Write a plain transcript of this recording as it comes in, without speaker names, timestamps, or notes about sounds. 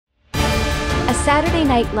Saturday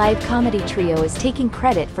Night Live comedy trio is taking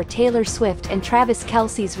credit for Taylor Swift and Travis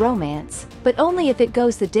Kelce's romance, but only if it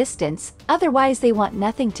goes the distance, otherwise they want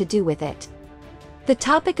nothing to do with it. The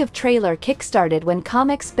topic of Traylor kickstarted when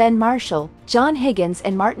comics Ben Marshall, John Higgins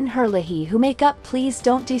and Martin Herlihy, who make up Please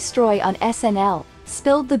Don't Destroy on SNL,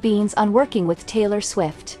 spilled the beans on working with Taylor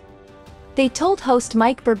Swift. They told host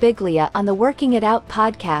Mike Birbiglia on the Working It Out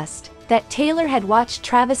podcast that Taylor had watched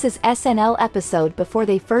Travis's SNL episode before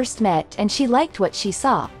they first met and she liked what she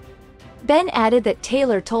saw. Ben added that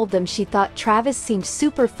Taylor told them she thought Travis seemed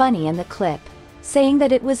super funny in the clip, saying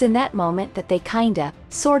that it was in that moment that they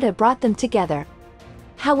sorta brought them together.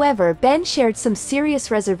 However, Ben shared some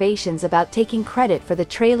serious reservations about taking credit for the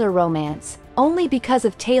Traylor romance, only because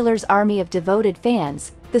of Taylor's army of devoted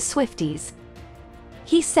fans, the Swifties.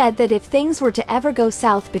 He said that if things were to ever go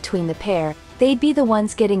south between the pair, they'd be the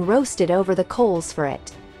ones getting roasted over the coals for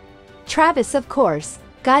it. Travis, of course,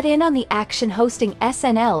 got in on the action hosting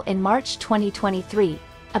SNL in March 2023,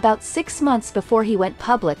 about 6 months before he went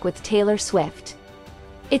public with Taylor Swift.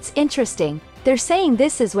 It's interesting, they're saying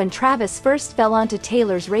this is when Travis first fell onto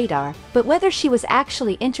Taylor's radar, but whether she was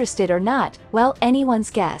actually interested or not, well,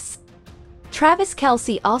 anyone's guess. Travis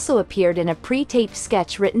Kelce also appeared in a pre-taped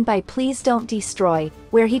sketch written by Please Don't Destroy,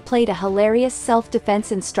 where he played a hilarious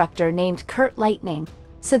self-defense instructor named Kurt Lightning,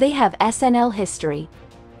 so they have SNL history.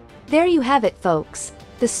 There you have it, folks,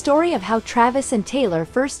 the story of how Travis and Taylor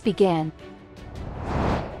first began.